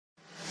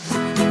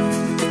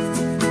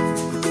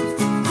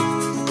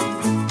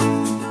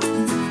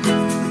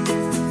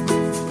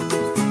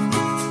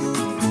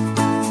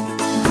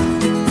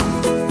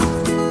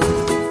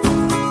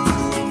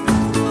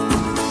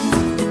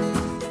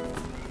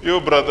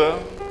you, brother.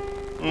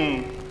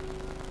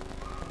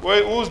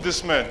 Who's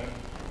this man?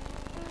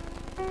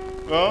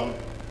 Huh?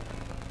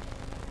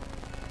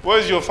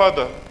 Where's your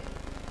father?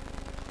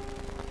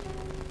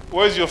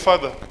 Where's your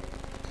father?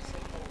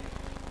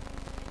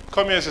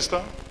 Come here,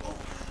 sister.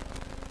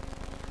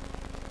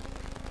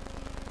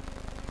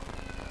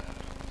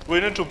 We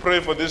need to pray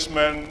for this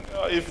man.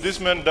 If this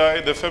man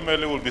dies, the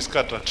family will be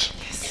scattered.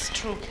 Yes, it's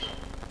true.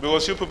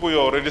 Because you people, you're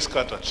already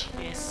scattered.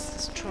 Yes,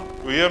 it's true.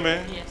 You hear me?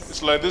 Yes.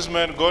 It's like this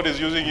man, God is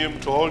using him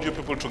to hold you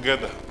people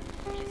together.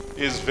 Yes.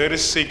 He's very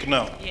sick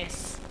now.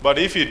 Yes. But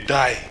if he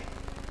die,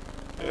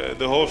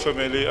 the whole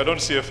family, I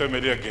don't see a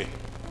family again.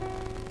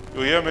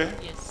 You hear me?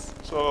 Yes.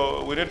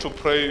 So we need to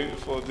pray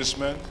for this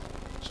man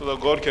so that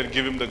God can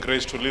give him the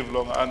grace to live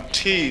long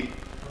until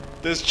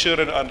these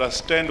children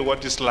understand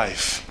what is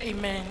life.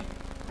 Amen.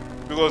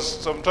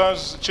 Because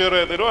sometimes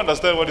children, they don't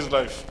understand what is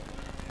life.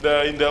 They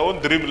are in their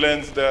own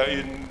dreamlands, they are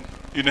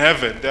in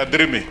heaven, they are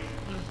dreaming.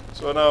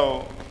 So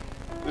now,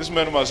 this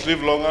man must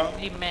live longer.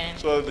 Amen.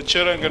 So the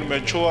children can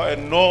mature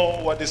and know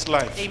what is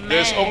life. Amen.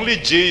 There's only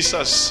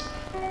Jesus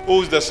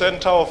who is the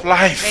center of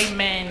life.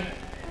 Amen.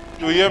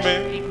 You hear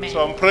me? Amen.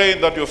 So I'm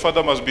praying that your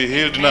father must be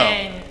healed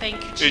Amen. now.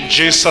 Thank you, Jesus. In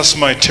Jesus'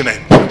 mighty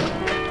name.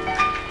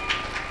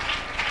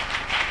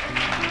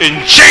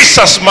 In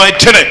Jesus'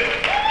 mighty name.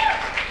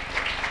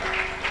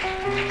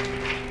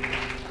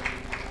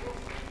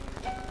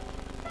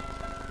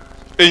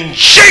 In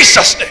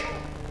Jesus' name.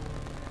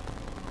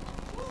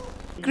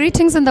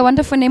 Greetings in the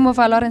wonderful name of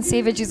our Lord and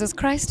Savior Jesus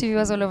Christ, to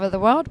viewers all over the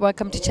world.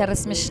 Welcome to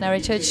Charis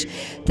Missionary Church.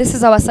 This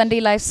is our Sunday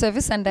live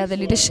service under the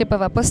leadership of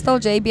Apostle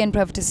JB and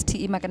Prophetess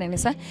T.E.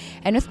 Makanenisa.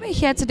 And with me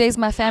here today is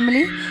my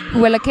family,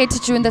 who were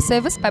located during the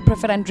service by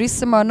Prophet Andries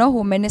Semono,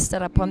 who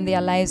ministered upon their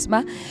lives.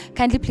 Ma,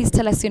 kindly please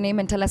tell us your name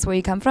and tell us where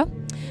you come from.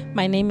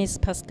 My name is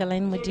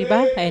Pascaline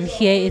Mudiba, and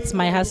here it's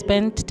my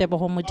husband,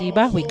 Teboho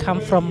Mudiba. We come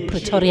from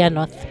Pretoria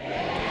North.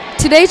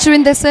 Today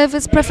during the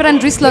service, Prophet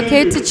Andries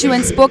located you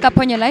and spoke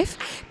upon your life.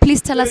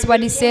 Please tell us what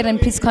he said and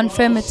please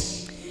confirm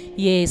it.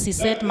 Yes, he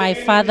said my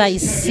father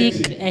is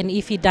sick, and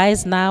if he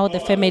dies now, the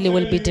family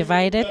will be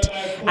divided.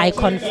 I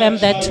confirm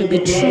that to be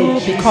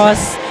true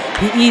because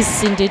he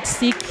is indeed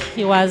sick.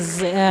 He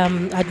was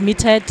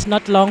admitted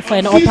not long for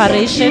an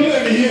operation,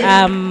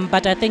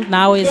 but I think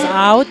now he's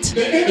out.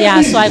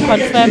 Yeah, so I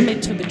confirm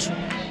it to be true.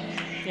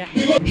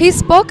 Yeah. He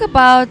spoke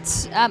about,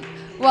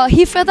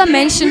 he further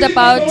mentioned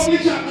about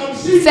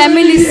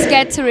family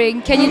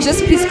scattering. Can you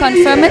just please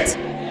confirm it?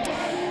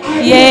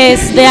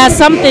 Yes, there are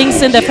some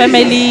things in the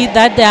family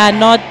that they are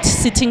not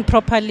sitting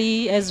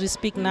properly as we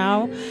speak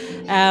now.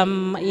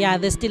 Yeah,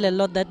 there's still a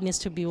lot that needs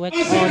to be worked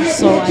on,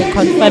 so I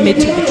confirm it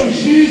to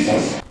be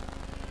true.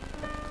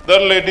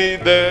 That lady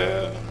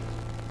there,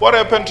 what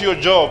happened to your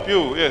job?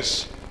 You,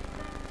 yes.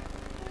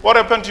 What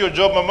happened to your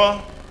job,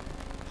 Mama?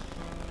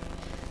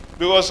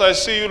 Because I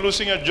see you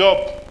losing a job.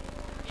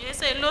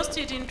 Yes, I lost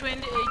it in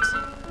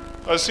 2018.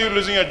 I see you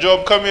losing a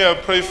job. Come here, I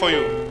pray for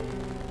you.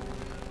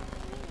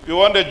 You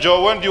want a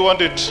job? When do you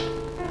want it?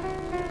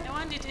 I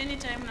want it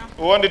anytime now.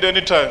 You want it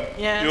anytime?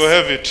 Yes. You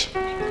have it.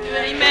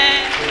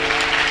 Amen.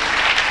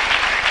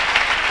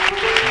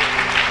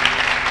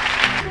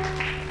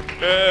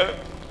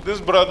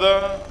 This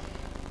brother,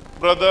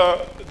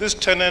 this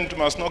tenant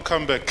must not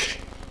come back.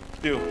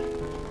 You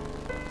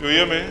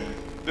hear me?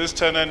 This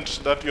tenant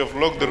that you have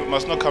locked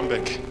must not come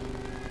back.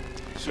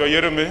 You are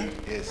hearing me?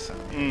 Yes, sir.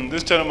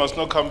 This tenant must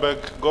not come back.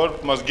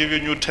 God must give you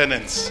new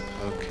tenants.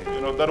 Okay. You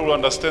know, that will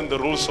understand the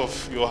rules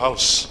of your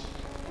house.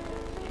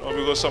 You know,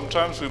 because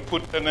sometimes we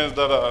put tenants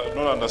that are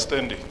not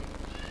understanding.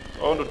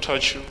 I want to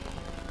touch you.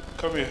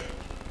 Come here.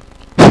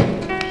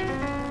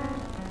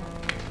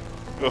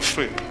 You're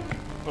free.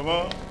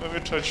 Mama, let me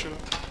touch you.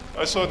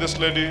 I saw this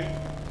lady.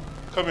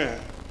 Come here.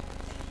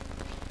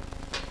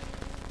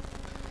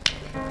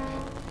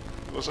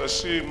 Because I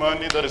see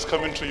money that is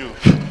coming to you.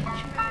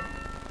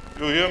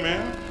 You hear me?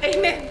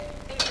 Amen.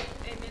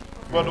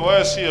 But why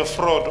I see a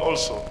fraud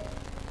also?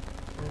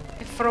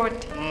 A fraud.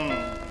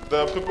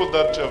 There are people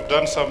that have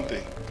done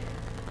something.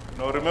 You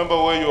know, remember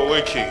where you were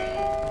working,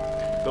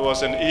 there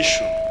was an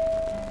issue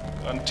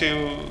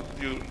until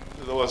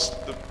there was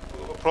the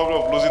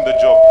problem of losing the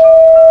job.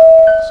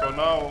 So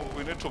now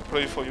we need to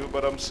pray for you,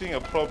 but I'm seeing a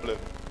problem.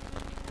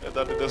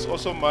 That there's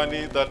also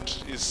money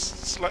that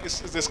is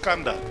a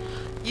scandal.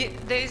 Yeah,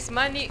 there is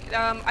money.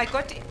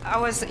 I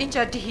was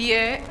injured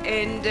here,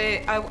 and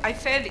I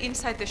fell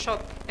inside the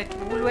shop at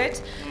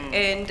Woolworths,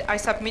 and I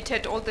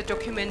submitted all the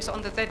documents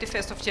on the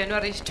 31st of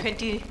January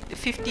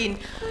 2015.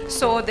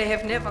 So they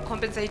have never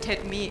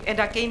compensated me. And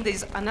again,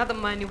 there's another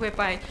money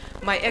whereby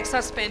my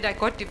ex-husband, I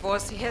got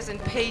divorced. He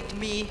hasn't paid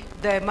me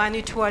the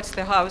money towards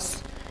the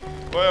house.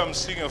 Why I'm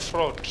seeing a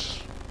fraud?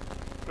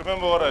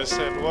 Remember what I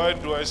said. Why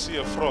do I see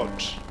a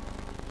fraud?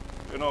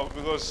 You know,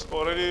 because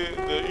already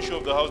the issue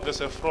of the house,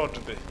 there's a fraud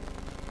there.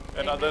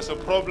 And there's a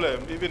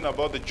problem even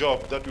about the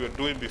job that we were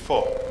doing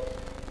before.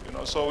 You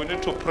know, so we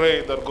need to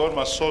pray that God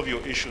must solve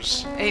your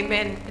issues.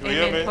 Amen. You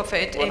hear Amen, me?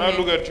 Prophet. When Amen. I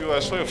look at you, I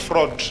saw a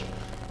fraud.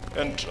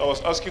 And I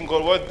was asking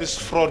God, what is this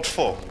fraud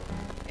for?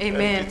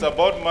 Amen. And it's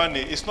about money.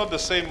 It's not the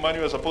same money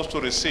you're supposed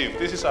to receive.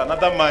 This is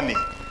another money.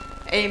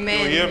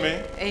 Amen. You hear me?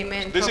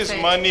 Amen. This is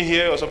Prophet. money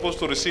here you're supposed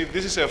to receive.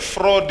 This is a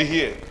fraud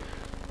here.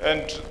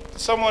 And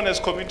someone has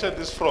committed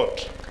this fraud.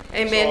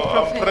 Amen. So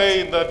Prophet. I'm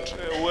praying that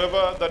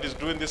whoever that is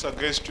doing this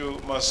against you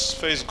must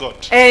face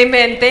God.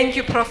 Amen. Thank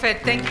you, Prophet.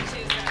 Thank you,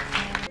 Jesus.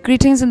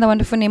 Greetings in the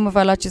wonderful name of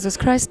our Lord Jesus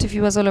Christ.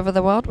 Viewers all over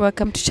the world,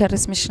 welcome to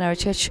Charis Missionary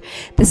Church.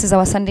 This is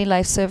our Sunday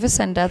live service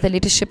under the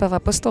leadership of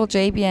Apostle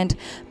JB and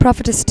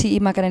Prophetess T.E.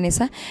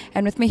 Makananisa.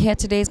 And with me here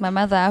today is my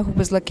mother, who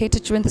was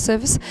located during the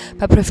service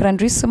by Prophet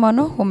Andries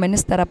Semono, who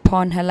ministered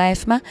upon her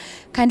life. Ma,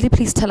 kindly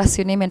please tell us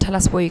your name and tell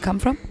us where you come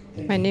from.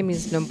 My name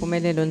is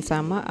Nompumelelo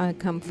Nzama. I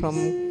come from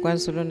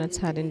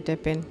KwaZulu-Natal in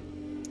Durban.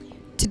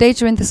 Today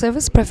during the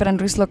service, Prophet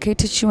Andries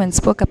located you and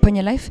spoke upon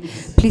your life.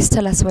 Please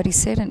tell us what he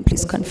said and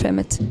please confirm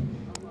it.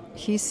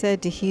 He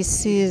said he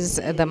sees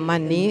the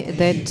money,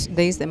 that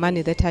there is the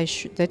money that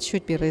that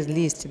should be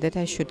released, that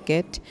I should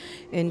get,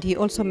 and he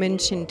also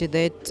mentioned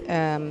that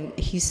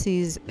he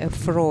sees a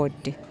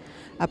fraud.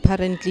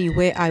 Apparently,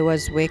 where I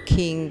was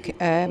working,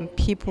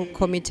 people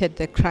committed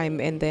the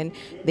crime and then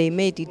they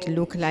made it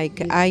look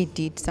like I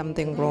did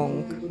something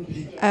wrong.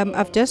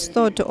 I've just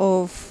thought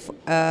of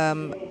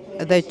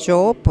the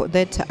job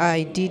that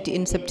I did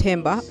in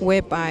September,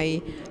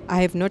 whereby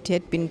I have not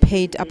yet been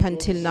paid up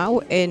until now,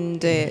 and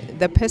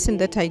the person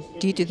that I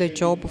did the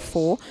job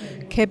for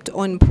kept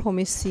on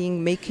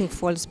promising, making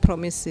false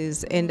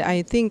promises, and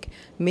I think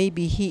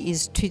maybe he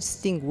is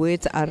twisting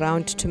words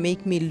around to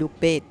make me look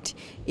bad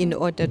in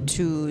order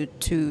to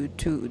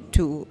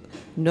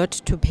not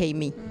to pay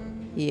me.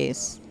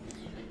 Yes.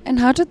 And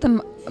how did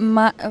the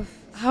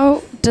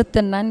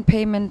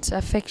non-payment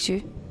affect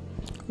you?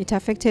 It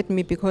affected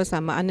me because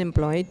I'm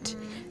unemployed,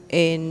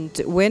 and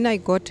when I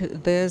got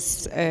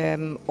this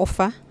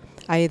offer,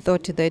 I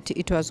thought that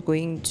it was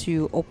going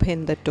to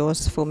open the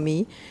doors for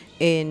me,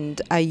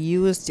 and I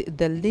used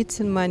the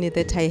little money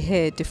that I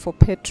had for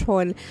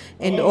petrol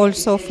and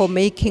also for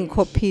making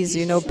copies,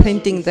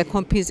 printing the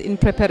copies in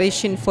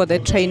preparation for the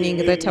training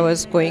that I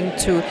was going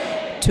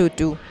to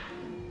do.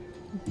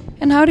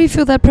 And how do you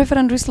feel that Prophet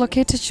Andries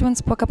located you and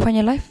spoke upon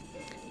your life?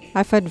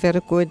 I felt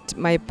very good.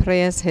 My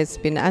prayers has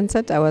been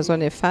answered. I was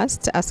on a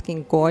fast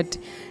asking God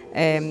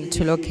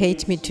to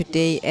locate me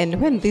today.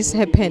 And when this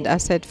happened, I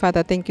said,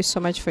 Father, thank you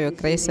so much for your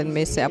grace and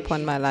mercy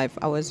upon my life.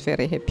 I was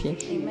very happy.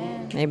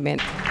 Amen. Amen.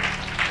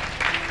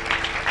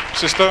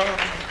 Sister,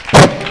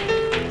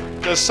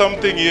 there's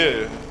something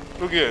here.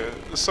 Look here.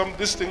 There's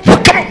this thing.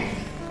 Come on!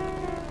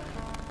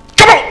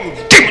 Come on, you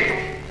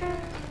demon!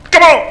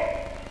 Come on!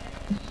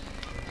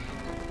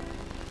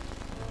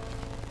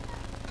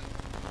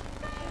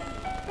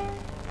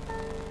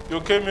 You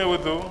came here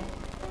with who?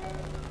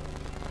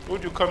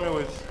 Who'd you come here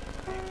with?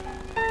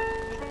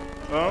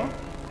 Huh?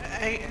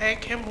 I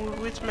came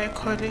with my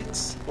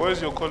colleagues.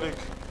 Where's your colleague?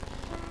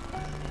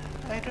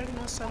 I don't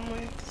know,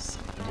 somewhere.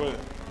 Where?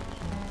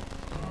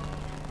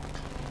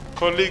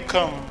 Colleague,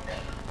 come.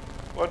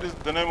 What is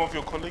the name of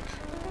your colleague?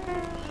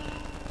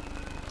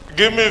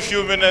 Give me a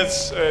few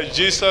minutes.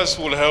 Jesus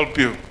will help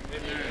you.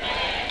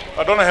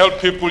 I don't help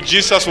people.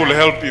 Jesus will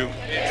help you.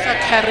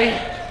 Zachary.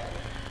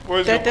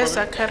 Where's your That colleague? is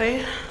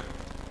Zachary.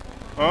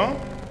 Huh?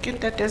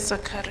 That is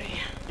Zachary.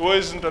 Where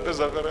is Ndate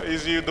Zachariah?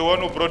 Is he the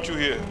one who brought you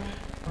here?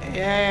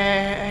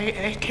 Yeah,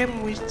 I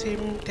came with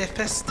him the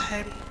first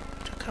time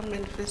to come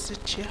and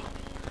visit you.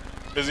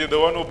 Is he the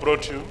one who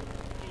brought you?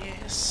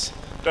 Yes.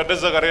 Ndate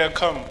Zachariah,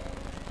 come.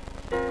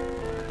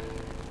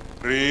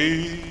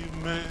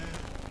 Remember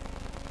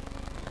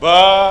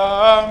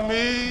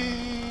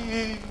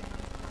me,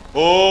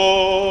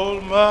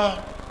 all my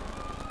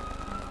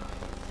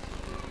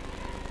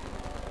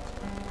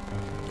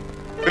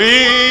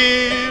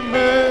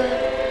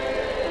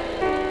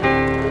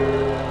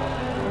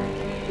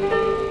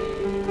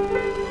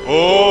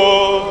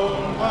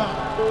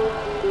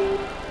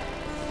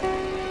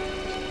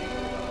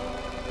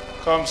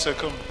Come,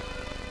 second.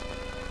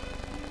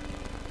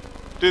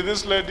 Did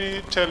this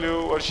lady tell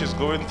you what she's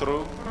going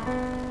through?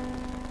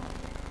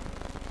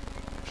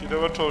 She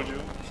never told you?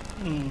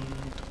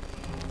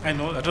 I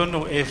don't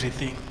know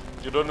everything.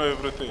 You don't know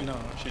everything? No.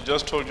 She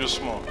just told you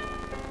small.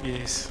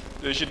 Yes.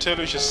 Did she tell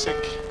you she's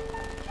sick?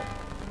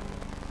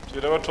 She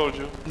never told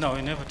you? No,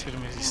 he never told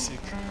me he's sick.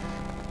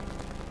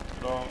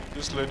 No,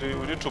 this lady,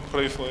 we need to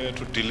pray for her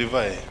to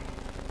deliver her.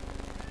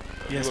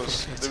 Yes,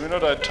 Because Prophet. the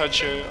minute I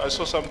touch her, I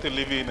saw something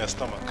living in her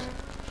stomach.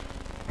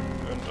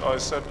 And I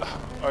said,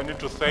 I need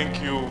to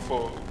thank you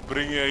for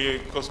bringing her here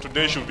because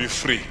today she'll be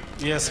free.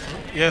 Yes,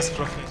 yes,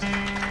 Prophet.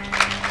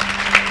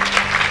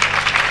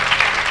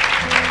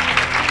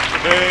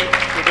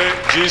 Today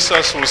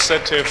Jesus will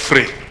set her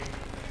free.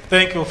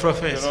 Thank you,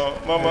 Prophet. You know,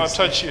 Mama, Yes.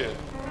 touch here.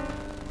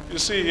 You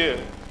see here,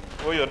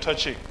 where you're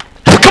touching.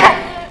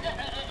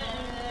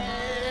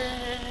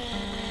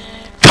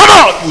 Come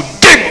out, you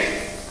demon!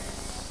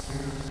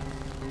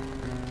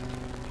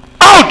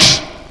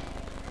 Out!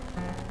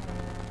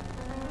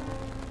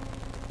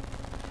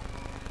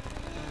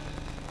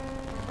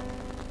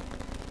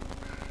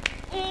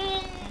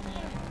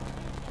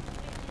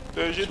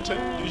 They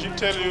should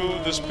tell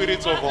you the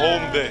spirits of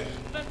home there.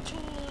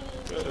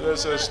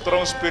 There's a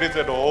strong spirit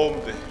at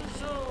home there.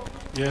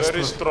 Yes,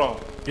 Very Prophet. strong.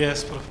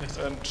 Yes, Prophet.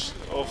 And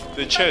of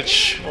the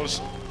church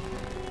also.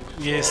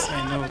 Yes,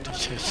 I know the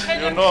church.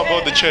 You know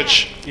about the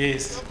church.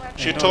 Yes. I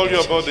She know told the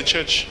you about the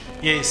church.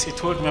 Yes, he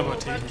told me about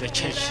the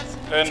church.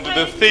 And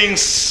the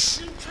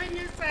things.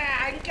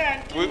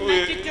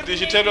 Did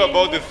she tell you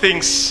about the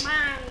things?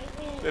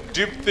 The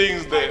deep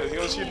things there.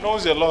 Because she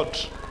knows a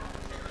lot.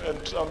 And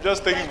I'm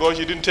just thanking God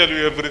she didn't tell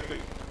you everything.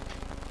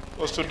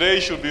 Because today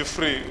you should be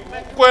free.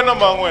 Kwena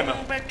mang wena?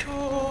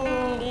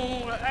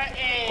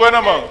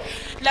 Kwena mang?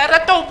 La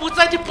rata o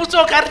botsa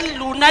dipotso ka re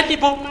lona le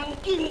bo mang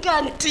ke eng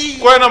kanti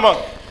Kwena mang?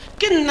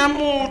 ke nna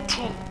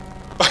motho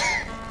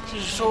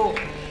so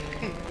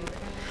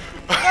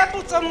ka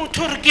botsa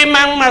motho re ke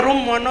mang maro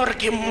mmona re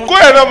ke motho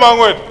Kwena mang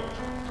wena?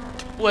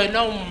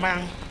 wena o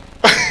mang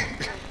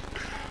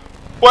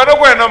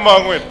Kwena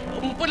mang wena?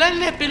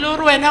 mpolelle pele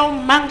gore wena o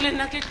mang le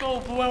nna ke tlo o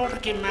bua gore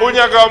ke mang O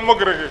nyaka mo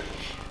kereke?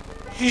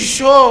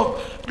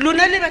 so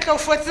lona le batla o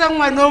fotsa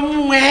ngwana o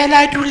mongwe hela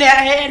a dule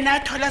a ena a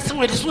thola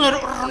sengwe le sengwe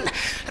rona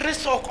re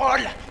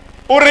sokola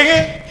O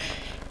reng?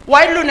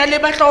 why lona le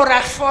batla gore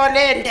a fole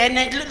and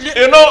then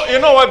You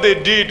know what they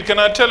did? Can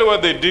I tell you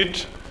what they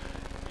did?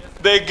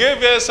 They gave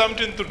her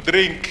something to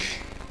drink.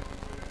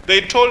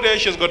 They told her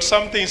she's got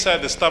something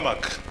inside the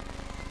stomach.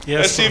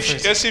 Yes,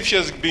 Prophet. As if she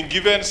has been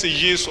given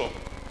sijiso.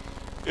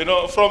 You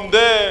know, from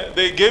there,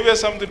 they gave her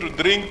something to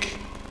drink.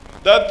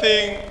 That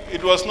thing,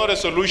 it was not a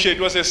solution, it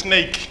was a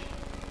snake.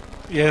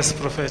 Yes,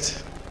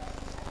 Prophet.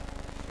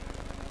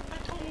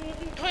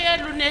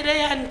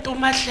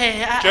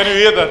 Can you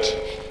hear that?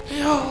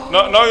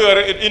 Now you are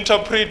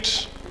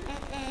interpret.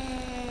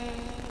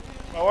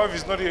 My wife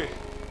is not here.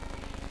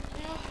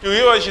 You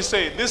hear what she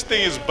said? This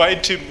thing is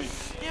biting me.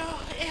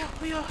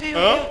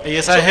 Huh?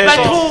 Yes, I heard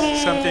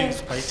But- something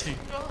is biting.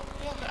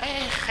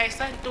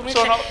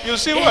 So now, you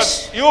see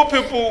what? You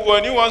people,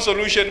 when you want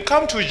solution,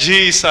 come to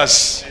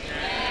Jesus.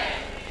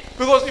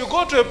 Because you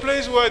go to a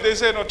place where they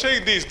say, no,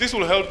 take this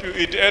will help you.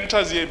 It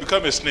enters here,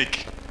 become a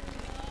snake.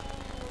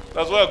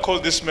 That's why I call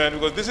this man,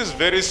 because this is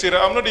very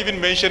serious. I'm not even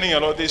mentioning a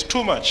lot. It's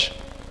too much.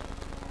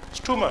 It's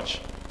too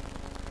much.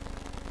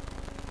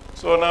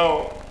 So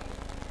now,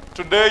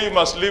 today you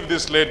must leave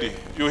this lady.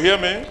 You hear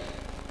me?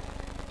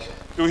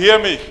 You hear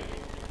me?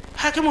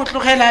 ha ke mo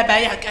tlogela ba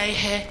ya kae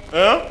he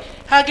Huh?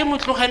 ha ke mo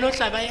tlogela o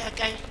tla ba ya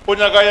kae O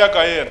nyaka ya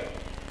ka yena?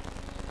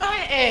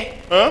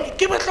 Huh?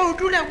 ke batla o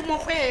dula mo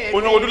go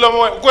O nyaka o dula mo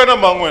wena?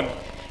 Kwena mang wena?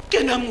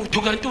 ke na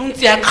motho ka ntse o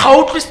ntse yang ga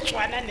o tlwe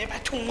Setswana ne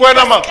bathong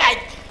Kwena mang?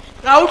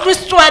 ga o tlwe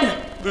Setswana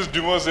This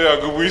demon say I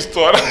go waste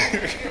one.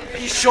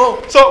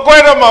 sure So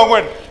kwena mang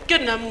wena? ke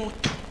na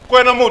motho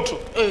Kwena motho?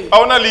 Eh. A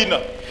ona leina?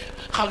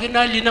 ga ke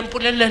na leina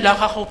mpolelela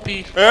ga go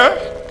pele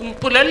Eh?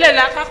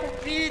 mpolelela ga go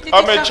pele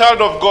I'm a child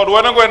of God.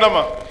 Wena kwena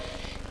ma?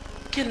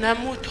 ke na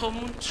motho o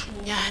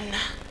montshonyana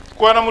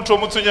Kwena motho o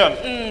motsunyana?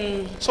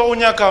 So o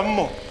nyaka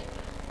mmo?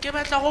 ke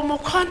batla go mo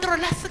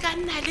controla se ka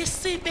nna le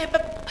sebe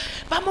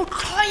ba mo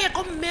tlhoye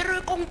ko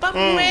mmerekong ba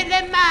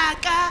moele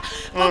maaka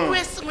ba bue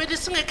sengwe le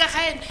sengwe ka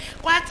ga ene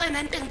kwa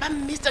tsenang teng ba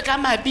mmitse ka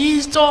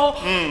mabitso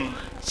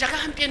jaaka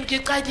gampieno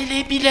ke qadile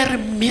ebile re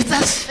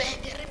mmitsa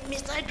sebe re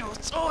mmitsa dilo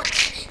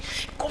tsotlhe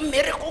ko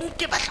mmerekong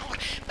ke batla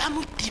gore ba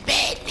mo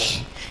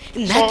dibele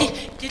nna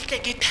ke tle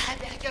ke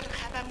thabe a ke re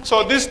ga ba mo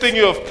So this thing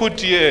you have put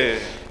here,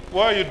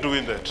 why are you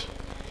doing that?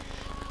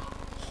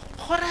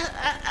 gore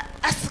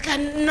a se ka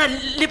nna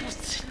le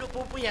botshelo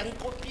bo bo yang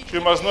ko pele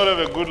You must not have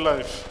a good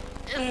life.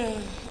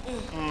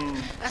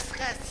 a se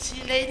ka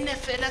tshile e nne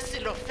fela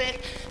selo fela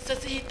se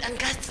se itang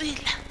ka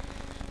tsela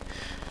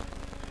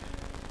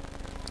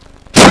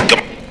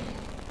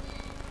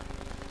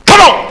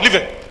Come on, leave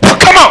it.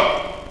 Come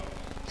on.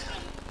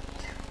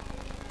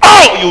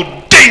 Oh,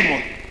 you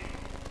demon.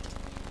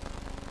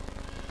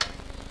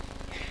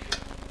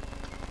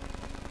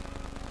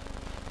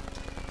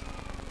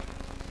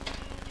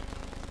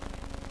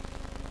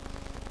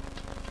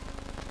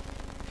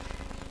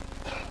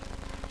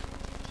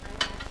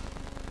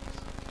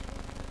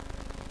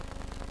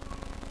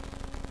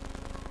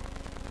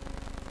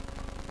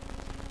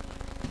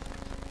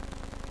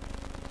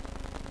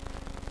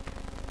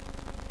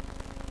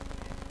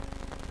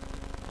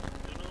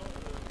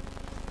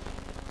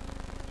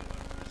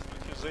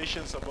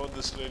 Accusations about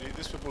this lady,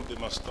 these people, they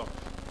must stop.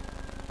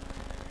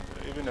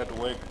 Even at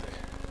work,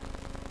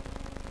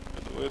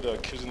 the way they're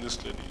accusing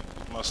this lady,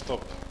 it must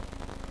stop.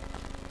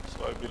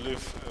 So I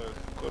believe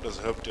God has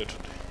helped her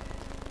today.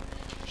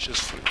 She's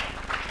free.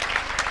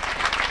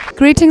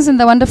 Greetings in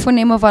the wonderful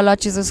name of our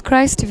Lord Jesus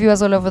Christ,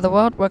 viewers all over the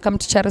world. Welcome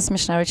to Charis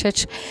Missionary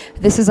Church.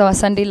 This is our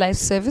Sunday live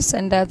service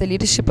under the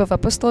leadership of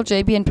Apostle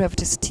JB and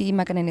Prophetess T.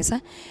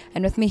 Makanenisa.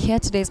 And with me here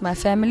today is my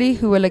family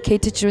who were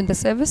located during the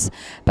service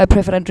by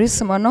Prophet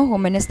Andries Semono, who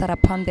ministered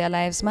upon their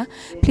lives. Ma,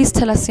 please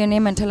tell us your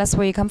name and tell us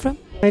where you come from.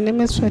 My name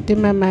is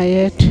Fatima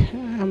Mayet.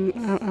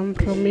 I'm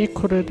from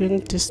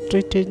Ikuruling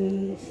district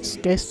in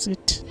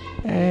Skesit.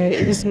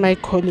 It is my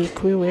colleague.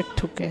 We work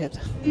together.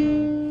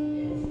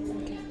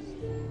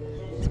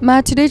 Ma,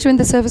 today during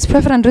the service,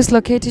 Prophet Andries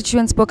located you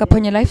and spoke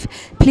upon your life.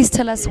 Please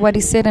tell us what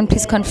he said and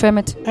please confirm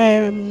it.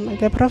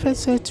 The prophet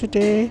said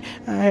today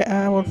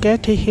I will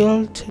get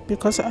healed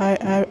because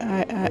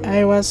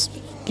I was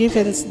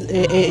given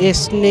a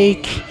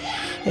snake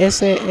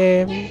as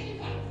a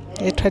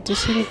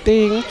tradition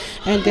thing,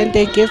 and then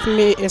they gave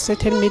me a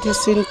certain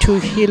medicine to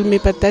heal me,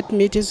 but that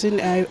medicine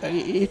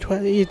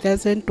it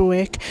doesn't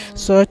work.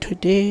 So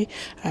today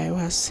I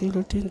was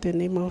healed in the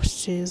name of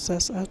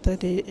Jesus after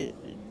they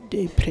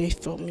prayed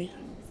for me.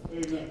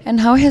 And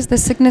how has the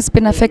sickness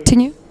been affecting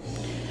you?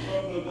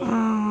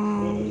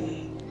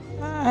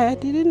 I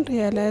didn't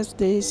realize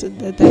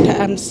that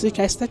I'm sick.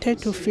 I started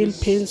to feel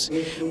pains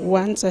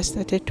once I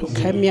started to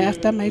come here.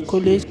 After my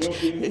colleague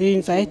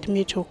invited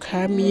me to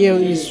come here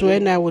is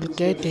when I will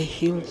get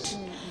healed.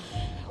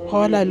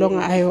 All along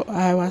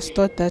I was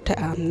taught that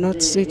I'm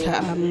not sick,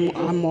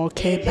 I'm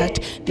okay, but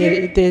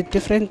the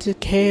different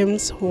came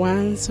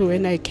once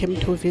when I came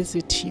to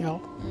visit here.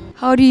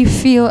 How do you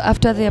feel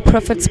after the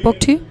prophet spoke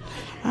to you?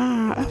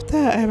 After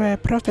a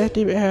prophet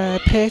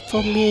prayed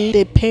for me,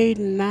 the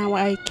pain now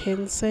I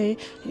can say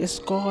is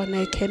gone.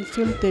 I can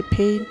feel the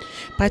pain,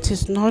 but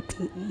it's not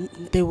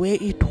the way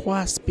it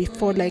was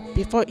before. Like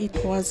before,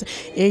 it was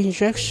an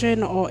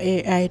injection or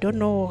I don't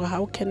know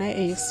how can I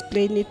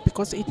explain it,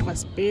 because it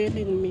was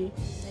burning me.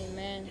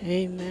 Amen.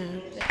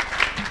 Amen.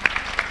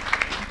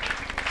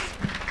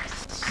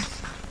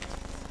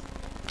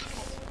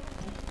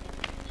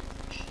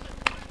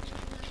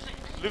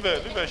 Leave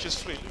her, she's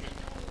free.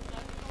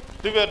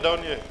 Leave her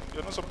down here.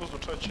 You're not supposed to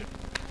touch her.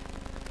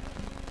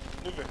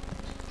 Leave her.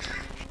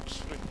 She's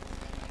free.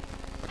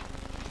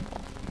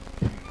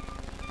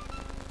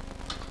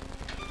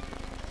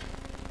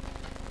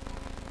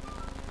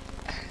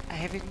 I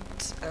haven't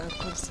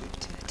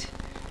conceived yet.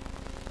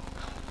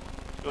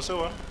 You say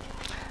what?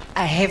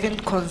 I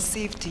haven't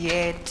conceived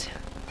yet.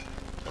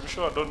 I'm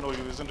sure I don't know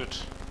you, isn't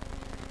it?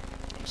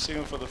 I'm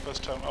seeing for the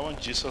first time. I want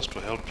Jesus to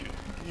help you.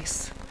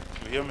 Yes.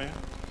 You hear me?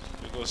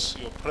 Because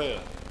your prayer,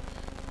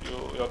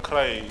 your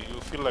cry, you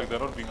feel like they're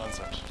not being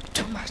answered.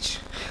 Too much.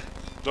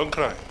 Don't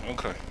cry, don't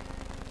cry.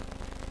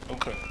 Don't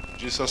cry.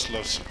 Jesus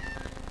loves you.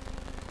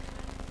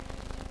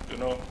 You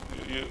know,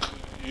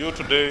 you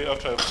today,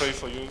 after I pray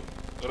for you,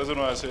 the reason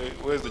why I say,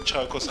 where's the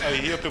child? Because I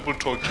hear people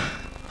talking.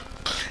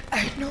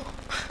 I know.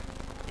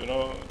 You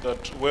know,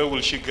 that where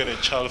will she get a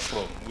child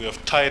from? We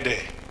have tied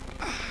her.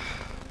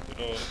 You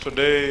know,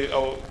 today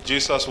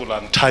Jesus will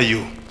untie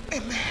you.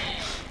 Amen.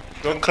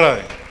 Don't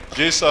cry.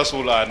 Jesus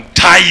will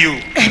untie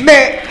you.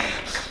 Amen.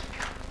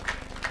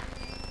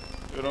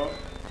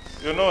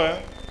 You know,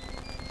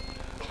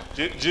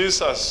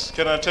 Jesus,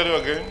 can I tell you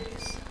again?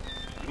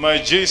 My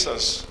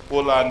Jesus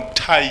will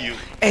untie you.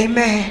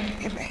 Amen.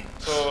 Amen.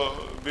 So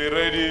be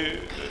ready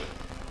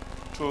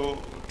to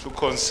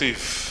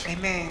conceive.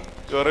 Amen.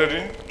 You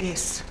ready?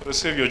 Yes.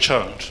 Receive your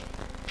child.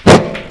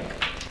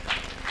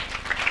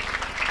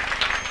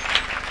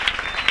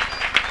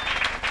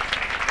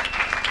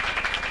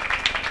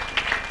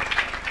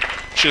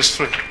 She's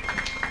free.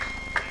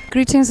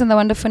 Greetings in the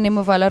wonderful name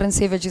of our Lord and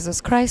Savior Jesus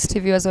Christ.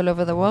 Viewers all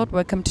over the world,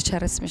 welcome to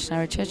Charis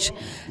Missionary Church.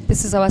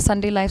 This is our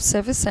Sunday live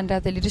service under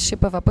the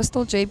leadership of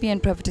Apostle JB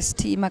and Prophetess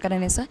T.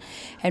 Makananesa.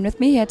 And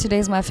with me here today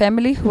is my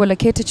family who were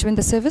located during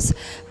the service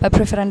by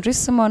Prophet Andries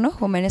Semono,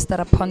 who ministered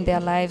upon their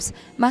lives.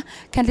 Ma,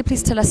 kindly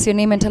please tell us your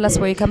name and tell us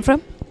where you come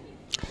from?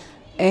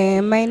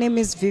 My name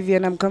is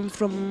Vivian. I'm coming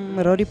from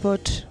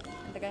Riebeeck.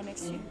 And the guy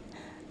next to you?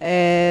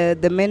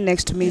 The man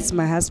next to me is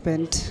my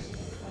husband.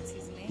 What's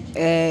his name?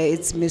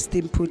 It's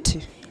Mr.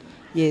 Mputi.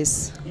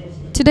 Yes.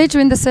 Today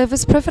during the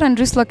service, Prophet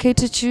Andries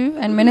located you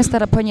and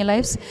ministered upon your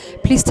lives.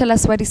 Please tell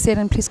us what he said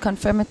and please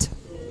confirm it.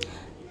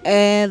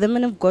 The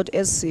man of God,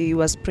 as he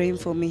was praying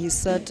for me, he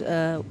said,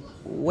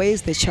 where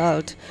is the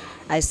child?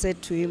 I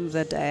said to him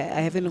that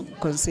I haven't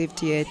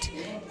conceived yet.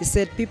 He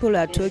said, people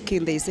are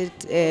talking. They said,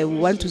 we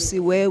want to see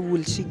where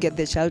will she get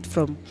the child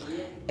from,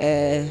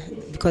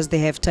 because they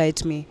have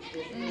tied me.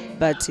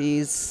 But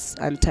he's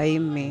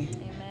untying me.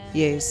 Amen.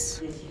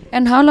 Yes.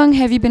 And how long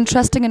have you been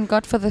trusting in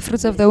God for the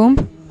fruits of the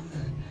womb?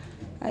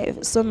 I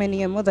have so many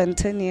years, more than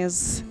 10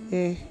 years.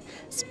 Yeah.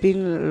 It's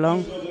been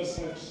long,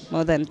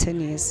 more than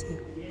 10 years.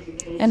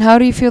 Yeah. And how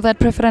do you feel that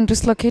Prophet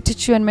Andries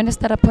located you and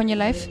ministered upon your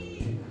life?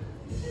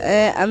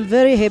 I'm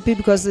very happy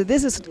because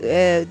this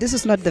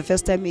is not the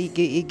first time he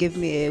gave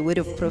me a word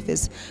of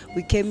prophecy.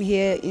 We came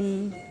here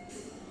in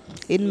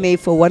May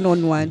for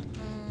one-on-one.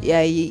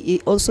 Yeah,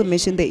 he also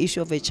mentioned the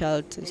issue of a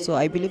child. So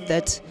I believe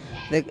that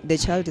the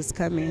child is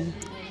coming.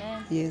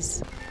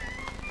 Yes.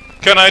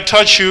 Can I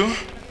touch you?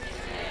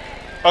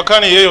 I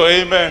can't hear you.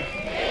 Amen.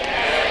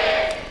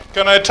 Amen.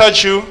 Can I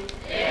touch you?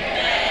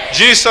 Amen.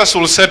 Jesus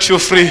will set you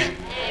free.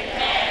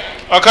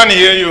 Amen. I can't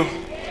hear you.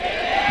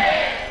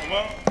 Amen. Come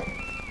on.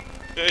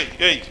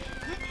 Hey.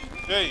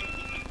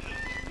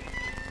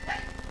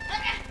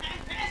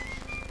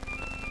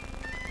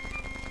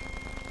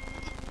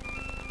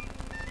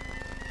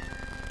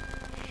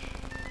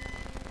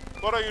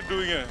 What are you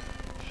doing here?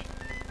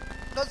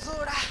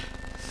 Lozura.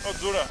 Oh,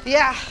 Zura.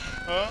 Yeah.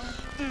 Huh?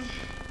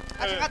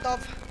 Hey,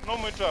 no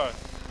matter.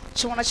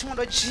 Chimona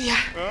chimondo jia.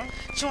 Huh?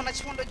 Chimona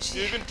chimondo You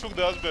jia. even took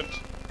the husband.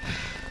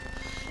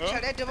 Huh?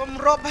 Chalete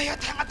bomroba yo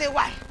tanga te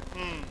wai.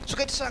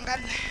 Chuketiswa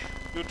ngane.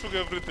 You took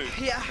everything.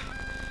 Yeah.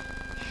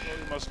 So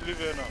you must leave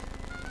here now.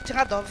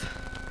 Tinga dov.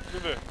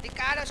 Leave here.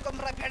 Dikala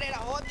sikomraphelela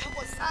hotha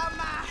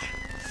kosama.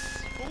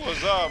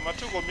 Ukuzama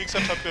tuko mixa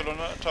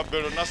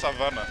tabelo na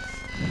savana.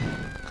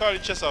 Kali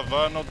che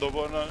savana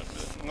dobona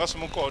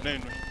ngasumukone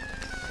ino.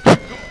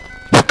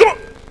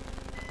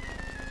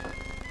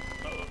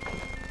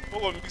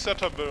 Uko mixa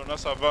tabelo na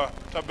savana.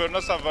 Tabelo na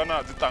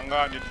savana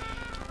azitangani.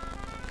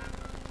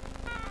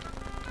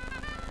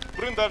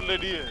 Bring that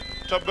lady here.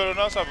 Tabelo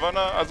na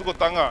savana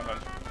azikotangana.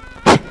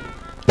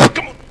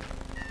 Come on.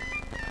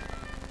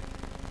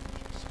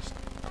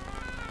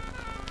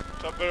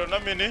 Tabelo na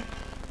mini.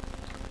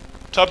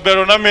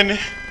 Tabelo na mini.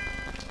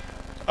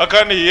 I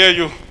can't hear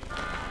you.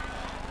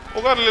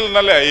 You got a little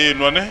nale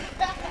in ne?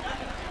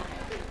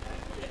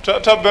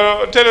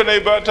 Tabelo, tell your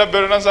neighbor,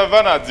 tabelo na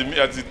savana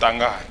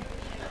azitanga.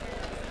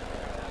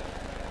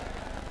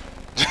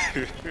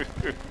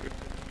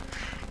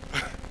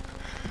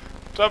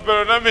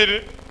 Tabelo na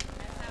mini.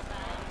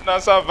 Na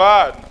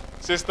savana.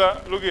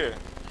 Sister, look here.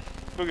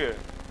 Look here.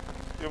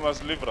 You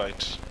must live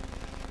right.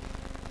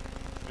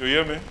 You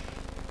hear me?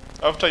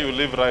 After you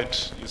live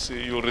right, you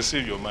see, you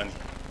receive your money.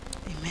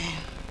 Amen.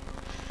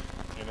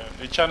 You know,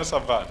 the chance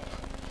of that.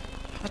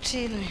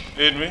 Ochini.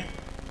 In me?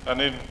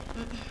 And in?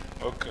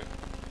 Okay.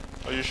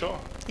 Are you sure?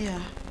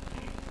 Yeah.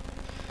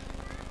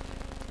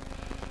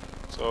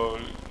 So,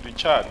 the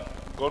child,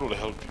 God will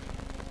help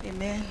you.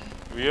 Amen.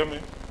 You hear me?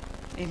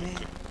 Amen.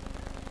 Okay.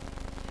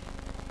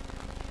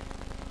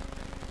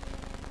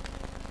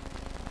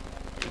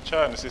 The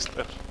child,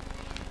 sister,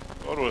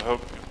 God will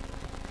help you.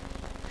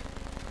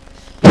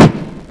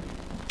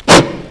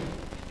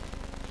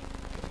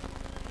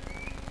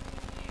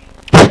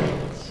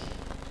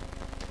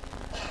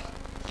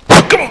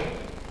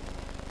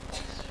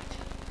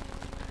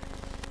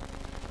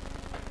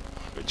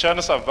 Chana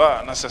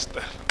Savana,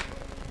 sister.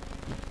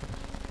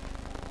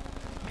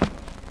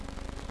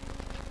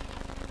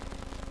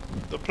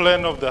 The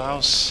plan of the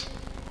house.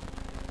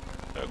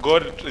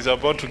 God is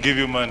about to give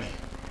you money.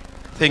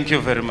 Thank you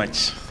very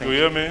much. You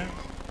hear me?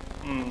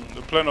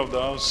 The plan of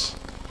the house.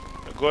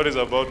 God is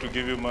about to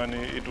give you money.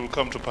 It will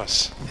come to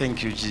pass.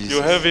 Thank you, Jesus.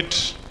 You have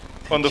it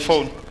on the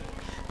phone.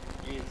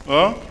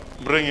 Huh?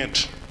 Bring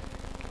it.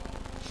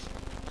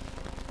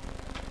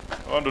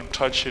 I want to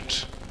touch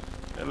it.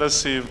 And let's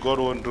see if God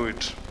won't do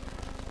it.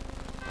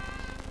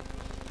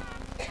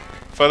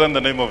 Father, in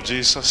the name of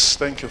Jesus,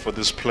 thank you for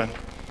this plan.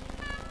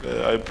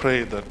 I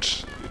pray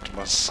that it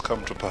must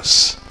come to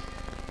pass.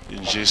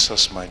 In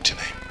Jesus' mighty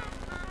name.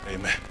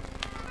 Amen.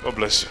 God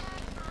bless you.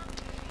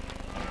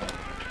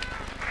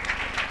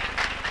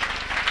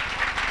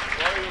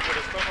 Why you got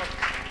a stomach?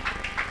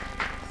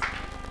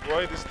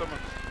 Why the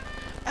stomach?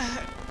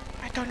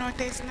 I don't know.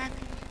 There's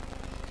nothing.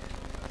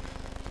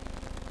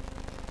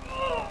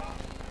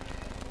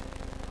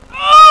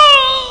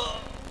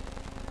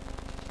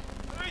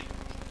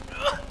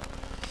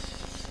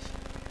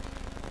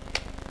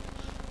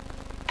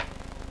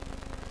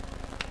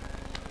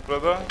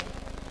 Brother,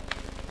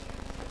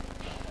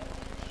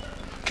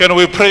 can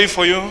we pray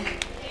for you? Amen.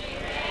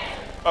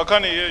 I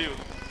can't hear you.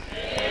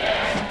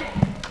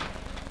 Amen.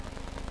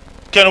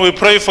 Can we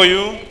pray for you?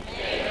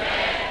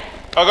 Amen.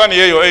 I can't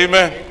hear you.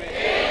 Amen.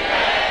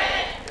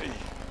 Amen.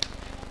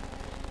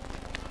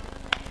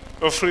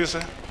 You're free,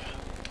 sir.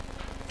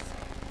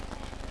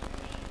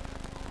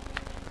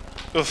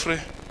 You're free.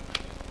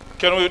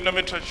 Can we, let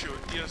me touch you?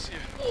 Yes, here.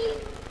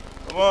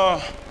 Come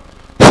on.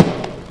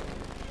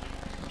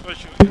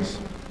 Touch you, yes.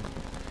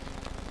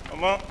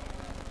 Come on.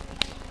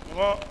 Come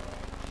on.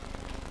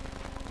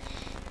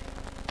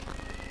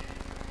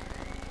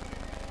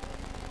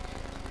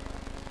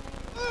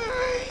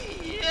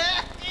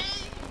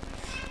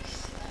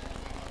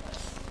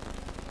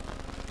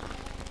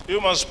 You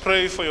must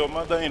pray for your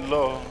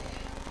mother-in-law.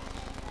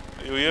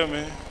 You hear me?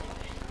 You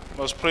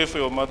must pray for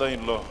your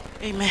mother-in-law.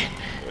 Amen.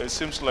 It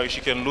seems like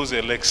she can lose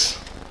her legs.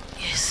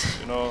 Yes.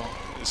 You know,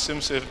 it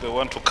seems if they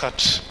want to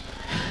cut.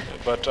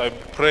 But I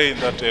pray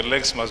that her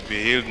legs must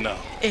be healed now.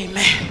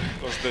 Amen.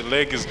 Because the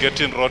leg is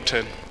getting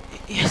rotten.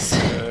 Yes.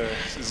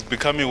 It's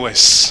becoming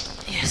worse.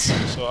 Yes.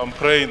 So I'm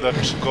praying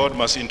that God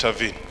must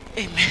intervene.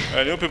 Amen.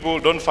 And you people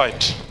don't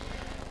fight.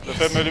 The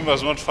family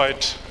must not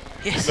fight.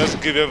 Yes. Let's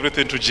give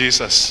everything to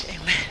Jesus.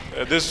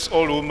 Amen. This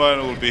old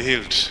woman will be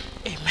healed.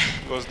 Amen.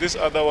 Because this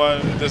other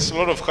one, there's a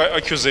lot of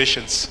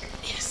accusations.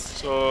 Yes.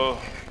 So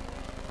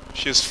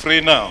she's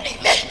free now.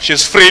 Amen.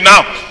 She's free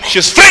now.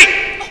 She's free.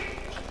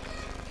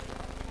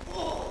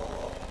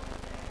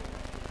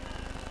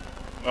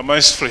 Mama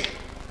is free.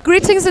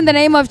 Greetings in the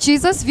name of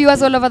Jesus,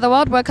 viewers all over the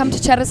world. Welcome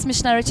to Charis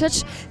Missionary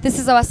Church. This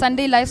is our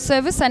Sunday live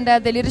service under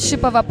the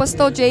leadership of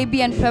Apostle JB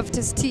and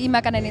Prophetess T.E.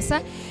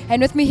 Makananisa.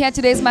 And with me here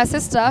today is my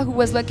sister, who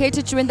was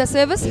located during the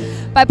service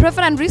by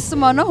Prophet Andries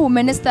Semono, who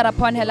ministered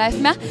upon her life.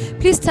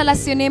 Please tell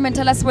us your name and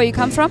tell us where you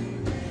come from.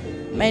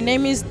 My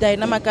name is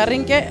Dinah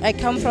Makarinke. I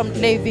come from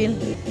Clayville.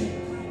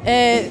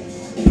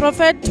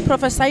 Prophet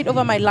prophesied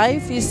over my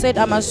life. He said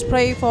I must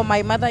pray for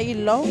my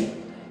mother-in-law.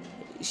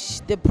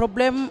 The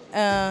problem,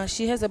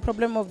 she has a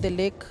problem of the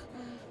leg.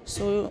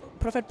 So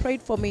Prophet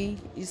prayed for me.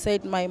 He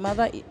said my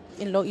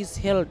mother-in-law is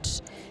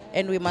healed,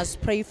 and we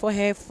must pray for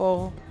her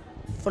for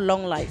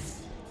long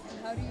life.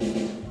 How do you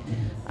feel?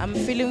 I'm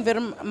feeling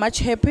very much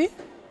happy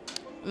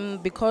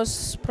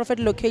because Prophet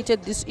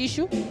located this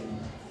issue,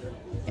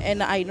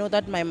 and I know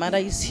that my mother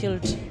is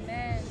healed.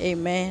 Amen.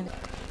 Amen.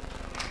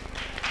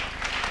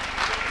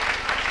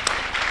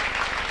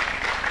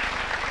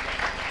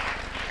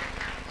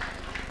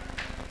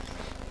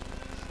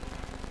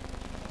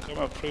 Come,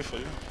 I'll pray for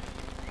you.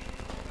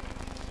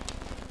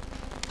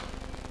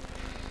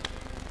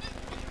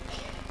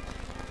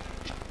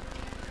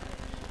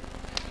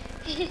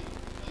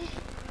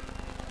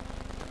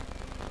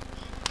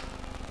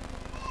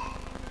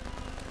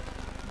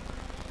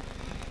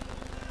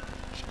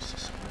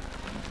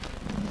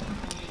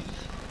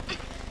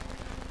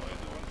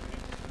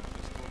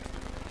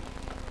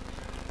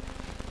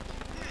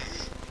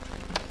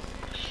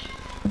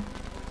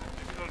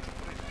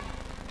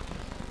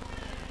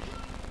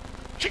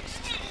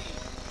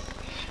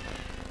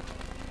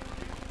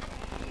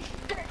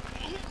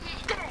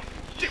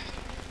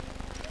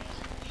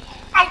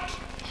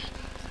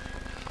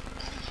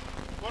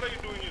 What are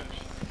you doing here?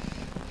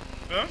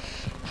 Huh?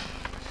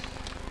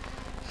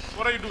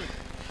 What are you doing?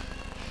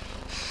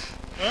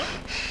 Huh?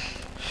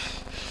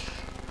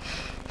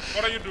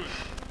 What are you doing?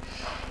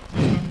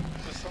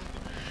 There's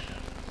something.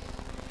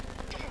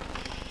 Come on.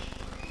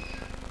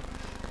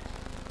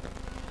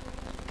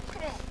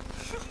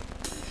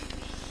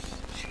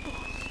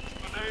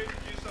 Today,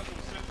 Jesus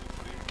will set you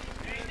free.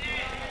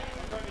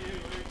 I can't hear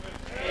you. Amen.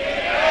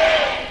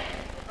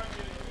 I can't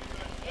hear you.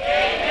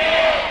 Amen.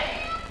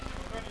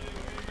 I can't hear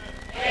you. Amen.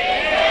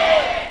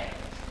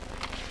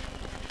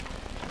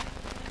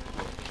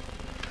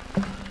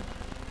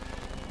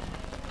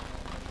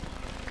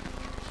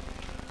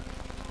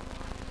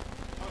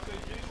 I say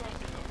Jesus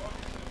is about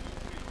to set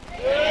you free.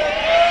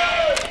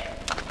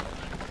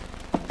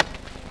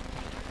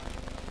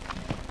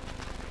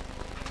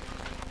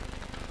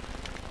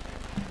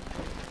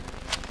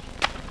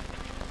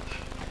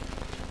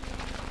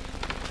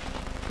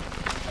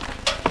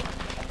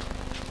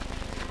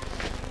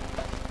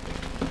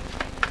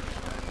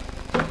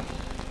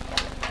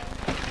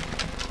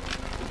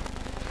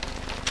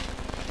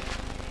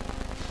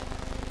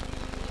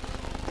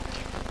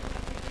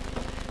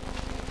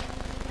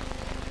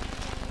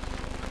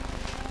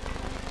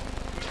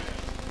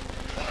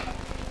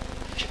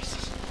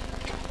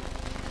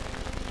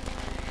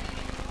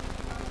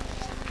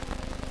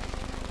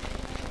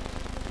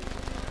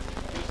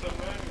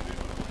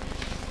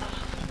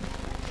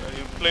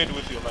 You played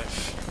with your life.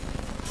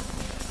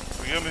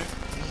 You hear me?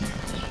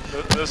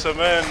 There's a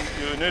man,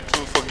 you need to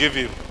forgive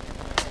him.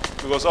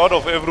 Because out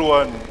of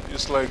everyone,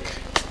 it's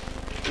like,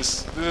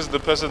 this is the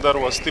person that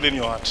was still in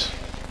your heart.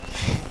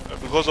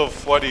 Because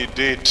of what he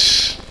did,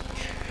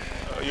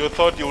 you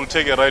thought you would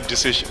take a right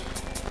decision.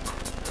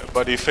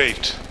 But he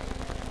failed.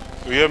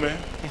 You hear me?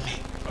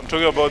 I'm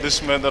talking about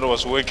this man that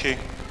was working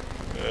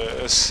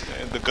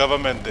in the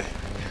government there.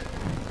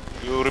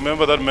 You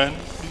remember that man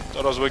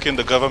that was working in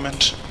the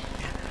government?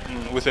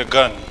 With a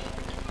gun.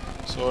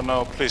 So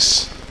now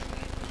please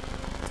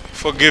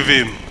forgive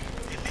him.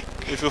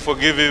 If you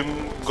forgive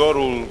him, God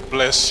will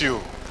bless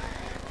you.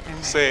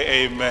 Amen.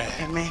 Say amen.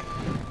 Amen.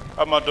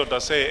 My daughter,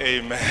 say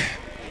amen.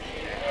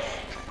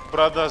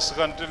 Brothers,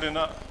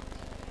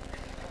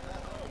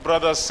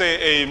 brothers,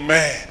 say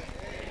amen.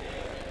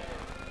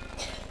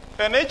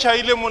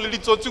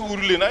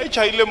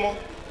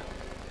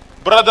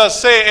 Brothers,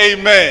 say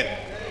amen.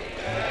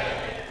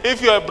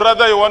 If you're a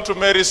brother you want to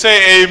marry,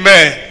 say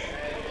amen.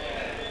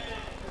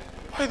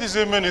 Why this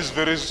amen is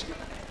very...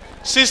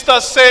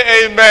 Sisters,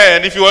 say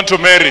amen if you want to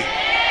marry.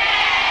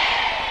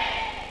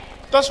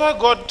 That's why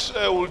God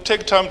will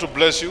take time to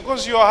bless you,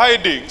 because you are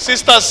hiding.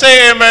 Sisters,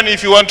 say amen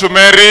if you want to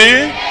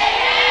marry.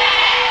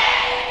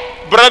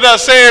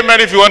 Brothers, say amen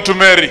if you want to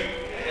marry.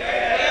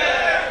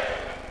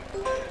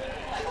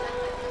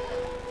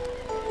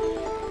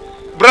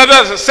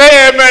 Brothers,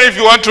 say amen if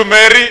you want to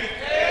marry.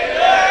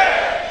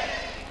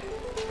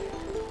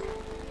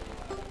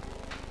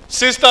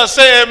 Sisters,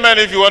 say amen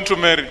if you want to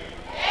marry.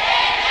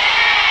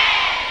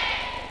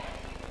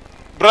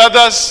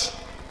 Brothers,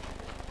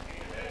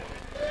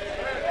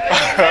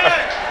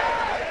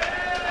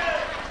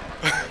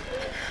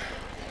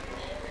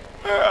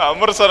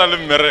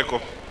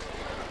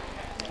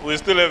 we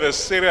still have a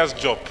serious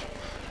job.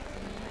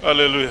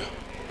 Hallelujah.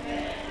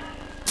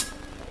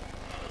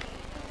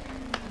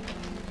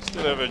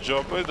 Still have a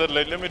job. Where's that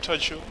lady? Let me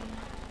touch you.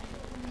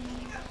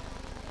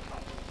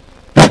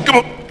 Come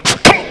on.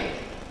 Come on.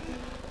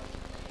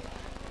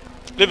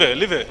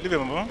 Leave it,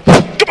 mama.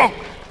 Come on.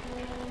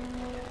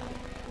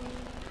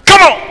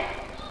 Come on.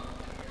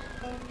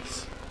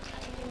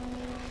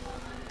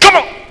 Come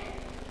on.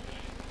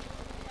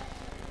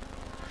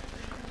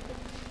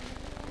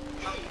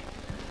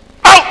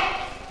 Out.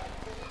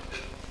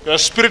 Your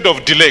spirit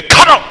of delay.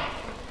 Come on.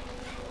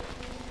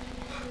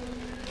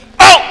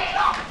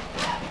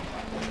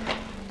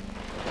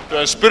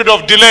 spirit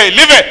of delay,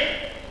 leave it.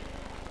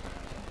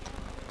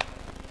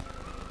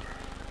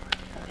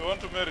 You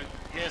want to marry?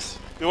 Yes.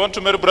 You want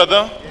to marry,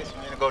 brother? Yes,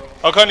 man of God.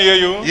 I can't hear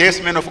you. Yes,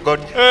 man of God.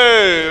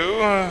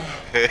 Hey.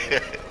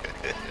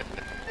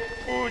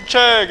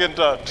 Check and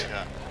that.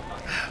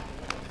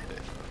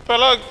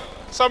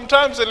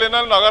 Sometimes I'm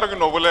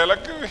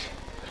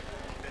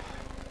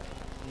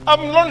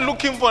not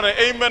looking for an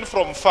amen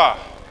from far.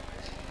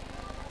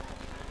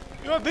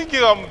 You are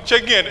thinking I'm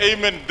checking an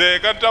amen there,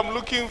 but I'm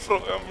looking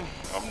from.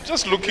 I'm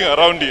just looking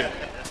around here.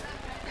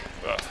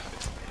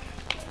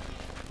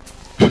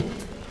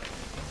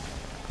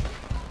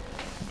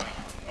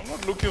 I'm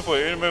not looking for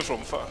an amen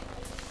from far.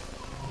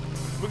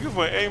 I'm looking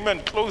for an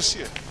amen close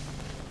here.